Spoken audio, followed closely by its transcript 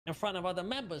in front of other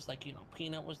members, like, you know,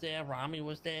 Peanut was there, Rami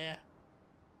was there.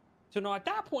 So now at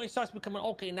that point, it starts becoming,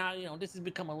 okay, now, you know, this has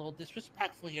become a little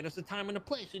disrespectful here. There's a time and a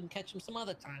place. You can catch him some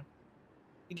other time.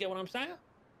 You get what I'm saying?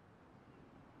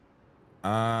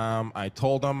 I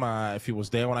told him if he was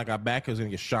there when I got back, he was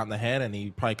gonna get shot in the head, and he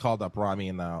probably called up Rami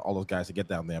and all those guys to get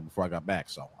down there before I got back.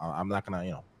 So I'm not gonna,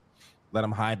 you know, let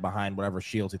him hide behind whatever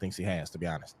shields he thinks he has, to be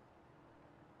honest.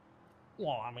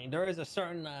 Well, I mean, there is a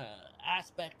certain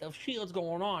aspect of shields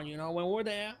going on, you know. When we're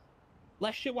there,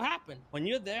 less shit will happen. When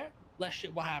you're there, less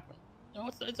shit will happen. You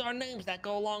know, it's our names that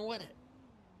go along with it.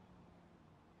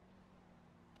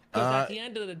 Because at the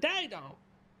end of the day, though,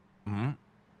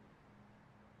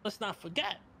 let's not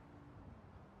forget,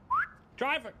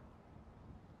 driver,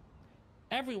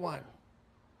 everyone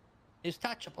is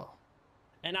touchable.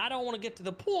 And I don't want to get to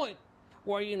the point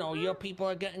where, you know, your people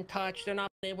are getting touched, they're not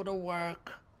able to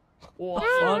work. Or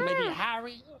maybe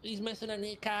Harry, he's missing a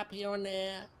kneecap here and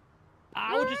there.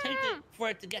 I would just hate for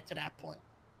it to get to that point.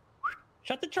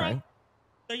 Shut the trunk.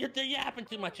 You're yapping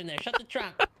too much in there. Shut the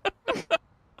trunk. I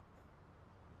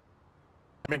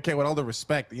mean, okay, with all the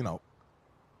respect, you know,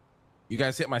 you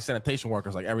guys hit my sanitation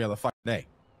workers like every other fucking day.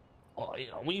 Well, you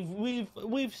know,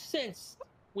 we've since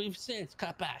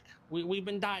cut back. We've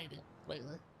been dieting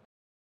lately.